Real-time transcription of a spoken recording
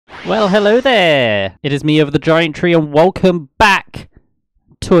Well, hello there! It is me over the giant tree and welcome back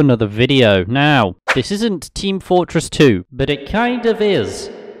to another video. Now, this isn't Team Fortress 2, but it kind of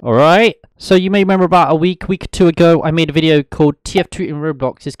is. Alright? So you may remember about a week or two ago, I made a video called Tf2 in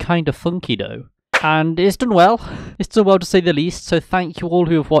Roblox is kind of funky though. And it's done well. It's done well to say the least, so thank you all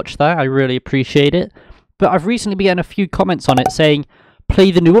who have watched that. I really appreciate it. But I've recently been getting a few comments on it saying, play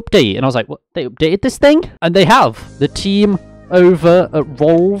the new update. And I was like, what? They updated this thing? And they have. The team over at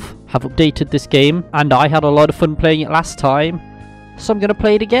Rolv have updated this game, and I had a lot of fun playing it last time, so I'm going to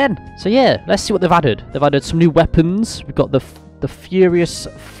play it again. So yeah, let's see what they've added. They've added some new weapons. We've got the Furious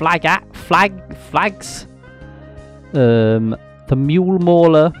flags, the Mule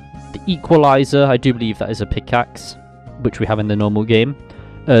Mauler, the Equalizer, I do believe that is a pickaxe, which we have in the normal game,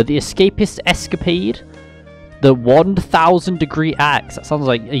 the Escapist Escapade, the 1000 degree axe, that sounds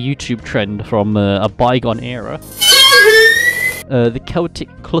like a YouTube trend from a bygone era. The Celtic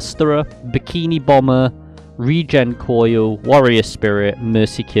Clusterer, Bikini Bomber, Regen Coil, Warrior Spirit,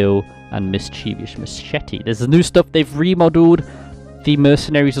 Mercy Kill, and Mischievous Machete. There's the new stuff. They've remodeled the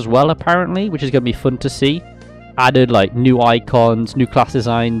mercenaries as well, apparently, which is going to be fun to see. Added like new icons, new class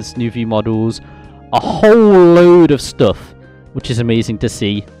designs, new view models, a whole load of stuff, which is amazing to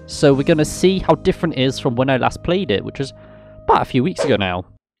see. So we're going to see how different it is from when I last played it, which was about a few weeks ago now.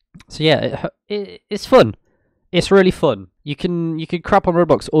 So yeah, it's fun. It's really fun. You can crap on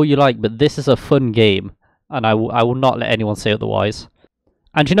Roblox all you like, but this is a fun game, and I will not let anyone say otherwise.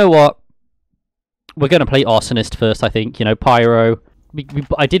 And you know what? We're going to play Arsonist first, I think. You know, Pyro.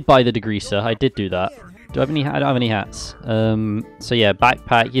 I did buy the degreaser. I did do that. Do I have any? I don't have any hats. So yeah,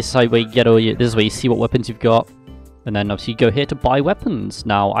 backpack. This is where you get all your. This is where you see what weapons you've got, and then obviously you go here to buy weapons.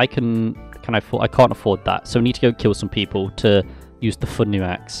 Now I can't afford that, so we need to go kill some people to use the fun new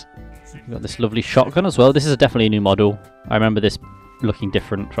axe. We've got this lovely shotgun as well. This is definitely a new model. I remember this looking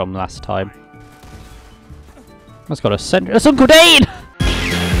different from last time. That's got a Uncle Dane!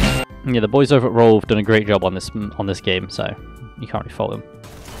 Yeah, the boys over at Rolv have done a great job on this game, so you can't really fault them.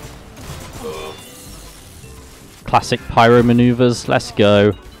 Classic pyro maneuvers. Let's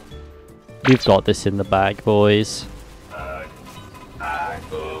go. We've got this in the bag, boys.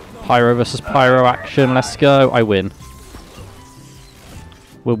 Pyro versus pyro action. Let's go. I win.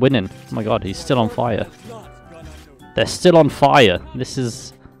 We're winning. Oh my god, he's still on fire. They're still on fire. This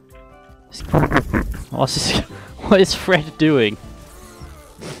is... What's this? What is Fred doing?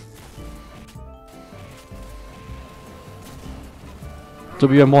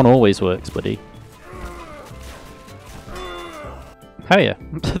 WM1 always works, buddy. Hell yeah.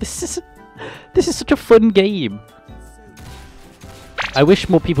 This is such a fun game. I wish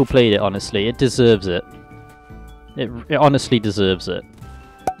more people played it, honestly. It deserves it. It honestly deserves it.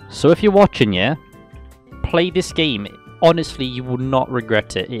 So if you're watching, yeah, play this game. Honestly, you will not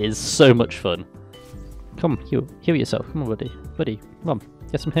regret it. It is so much fun. Come, heal yourself. Come on, buddy. Buddy, come on.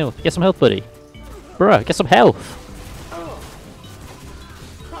 Get some health. Get some health, buddy. Bruh, get some health.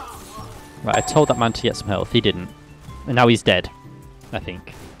 Right, I told that man to get some health. He didn't. And now he's dead, I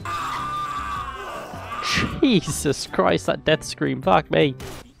think. Jesus Christ, that death scream. Fuck me.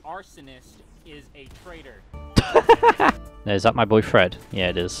 The arsonist is a traitor. Is that my boy Fred? Yeah,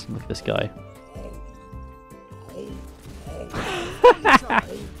 it is. Look at this guy.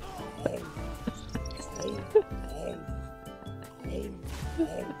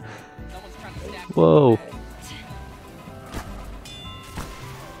 Whoa.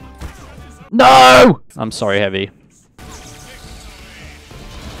 No! I'm sorry, Heavy.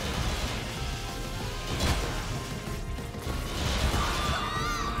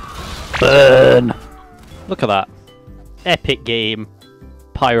 Burn! Look at that. Epic game.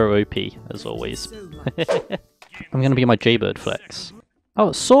 Pyro OP, as always. I'm going to be my Jaybird flex. Oh,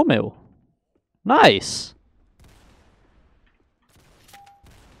 it's Sawmill. Nice!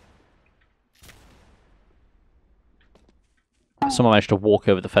 Someone managed to walk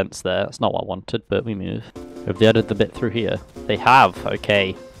over the fence there. That's not what I wanted, but we move. Have they added the bit through here? They have,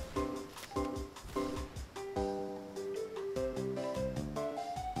 okay.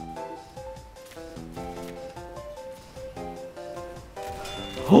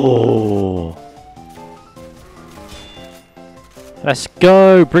 Oh! Let's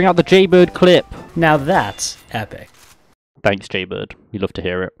go! Bring out the Jaybird clip! Now that's epic. Thanks, Jaybird. You love to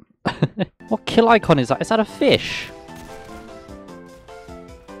hear it. What kill icon is that? Is that a fish?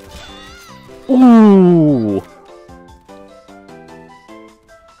 Ooh!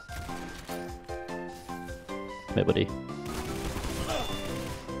 Come here, buddy.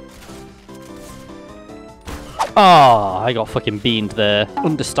 Ah, I got fucking beamed there.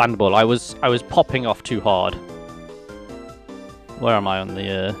 Understandable. I was popping off too hard. Where am I on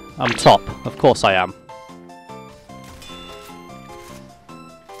the... I'm top. Of course I am.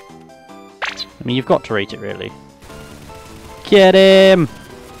 I mean, you've got to rate it, really. Get him!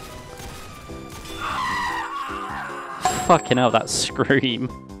 Fucking hell, that scream.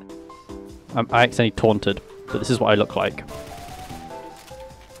 I accidentally taunted, but this is what I look like.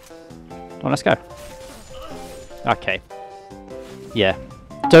 Oh, let's go. Okay. Yeah.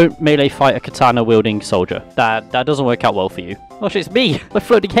 Don't melee fight a katana-wielding soldier. That doesn't work out well for you. Oh shit, it's me! My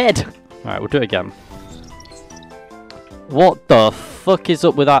floating head! Alright, we'll do it again. What the fuck is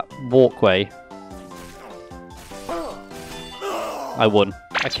up with that walkway? I won.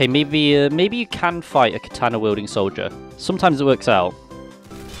 Okay, maybe you can fight a katana-wielding soldier. Sometimes it works out.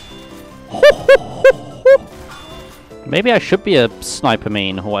 Maybe I should be a sniper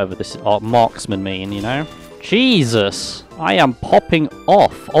main, or whatever this is, or marksman main, you know? Jesus! I am popping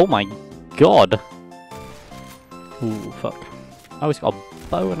off! Oh my god! Ooh, fuck. Oh, he's got a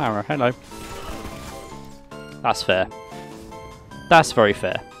bow and arrow. Hello. That's fair. That's very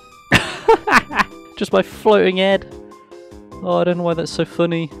fair. Just my floating head. Oh, I don't know why that's so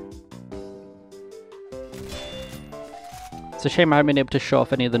funny. It's a shame I haven't been able to show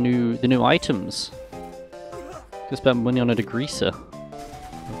off any of the new items. Could spend money on a degreaser.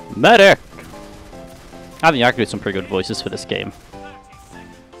 Medic! I think I could do some pretty good voices for this game.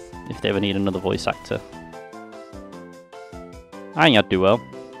 If they ever need another voice actor. I think I'd do well.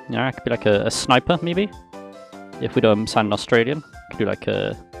 Yeah, I could be like a sniper, maybe? If we don't sound Australian. Could do like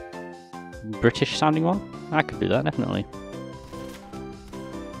a British sounding one. I could do that, definitely.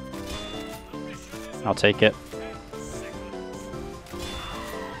 I'll take it.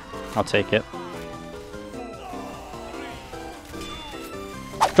 I'll take it.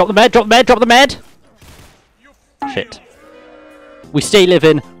 Drop the med, drop the med, drop the med! Shit. We stay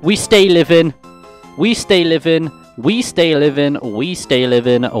living, we stay living, we stay living, we stay living, we stay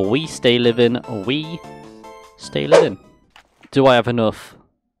living, we stay living, we stay living. Do I have enough?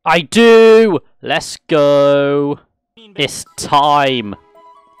 I do! Let's go! It's time!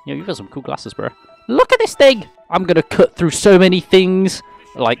 Yo, you've got some cool glasses, bro. Look at this thing! I'm gonna cut through so many things,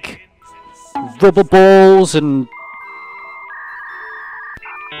 like rubber balls and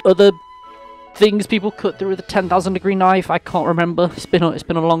other things people cut through with a 10,000 degree knife. I can't remember. It's been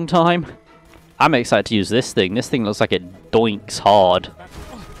a long time. I'm excited to use this thing. This thing looks like it doinks hard.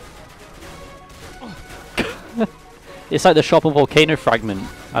 It's like the Shopper Volcano fragment.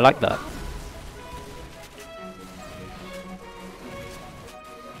 I like that.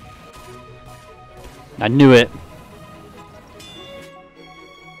 I knew it.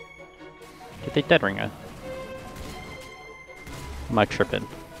 Did they dead ring her? Am I tripping?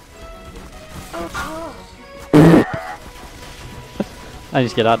 I need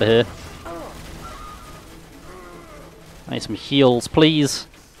to get out of here. I need some heals, please.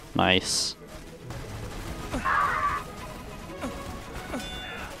 Nice.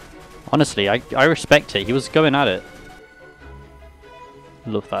 Honestly, I respect it. He was going at it.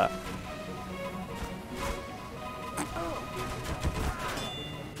 Love that.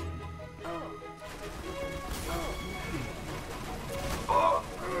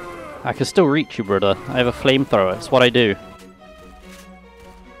 I can still reach you, brother. I have a flamethrower. It's what I do.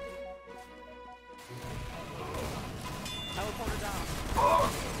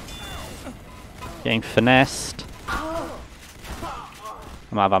 Getting finessed. I'm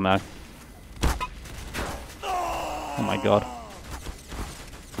out of ammo. Oh my god.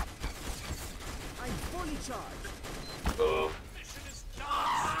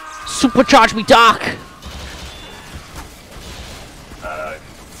 Supercharge me, Doc!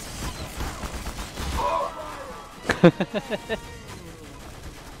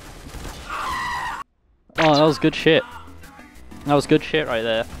 Oh, that was good shit. That was good shit right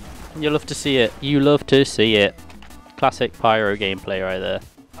there. You love to see it. You love to see it. Classic pyro gameplay right there.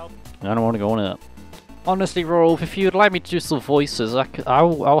 I don't want to go on it. Honestly, Rolf, if you'd like me to do some voices,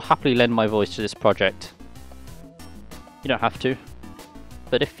 I'll happily lend my voice to this project. You don't have to.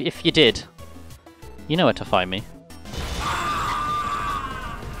 But if you did, you know where to find me.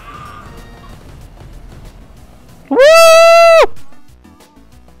 Woo!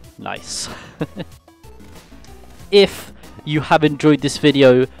 Nice. If you have enjoyed this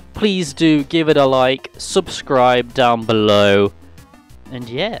video, please do give it a like, subscribe down below, and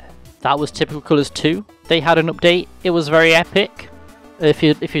yeah, that was Typical Colours 2. They had an update. It was very epic. If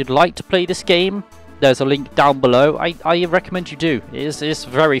you'd like to play this game, there's a link down below. I recommend you do. It's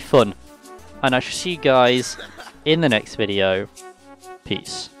very fun, and I shall see you guys in the next video.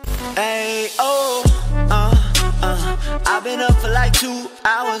 Peace. Hey, oh, I've been up for like 2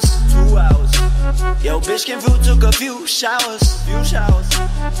 hours. Yo, bitch came through, took a few showers.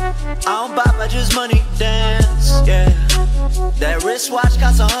 I don't bop, I just money dance, yeah. That wristwatch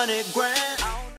costs 100 grand.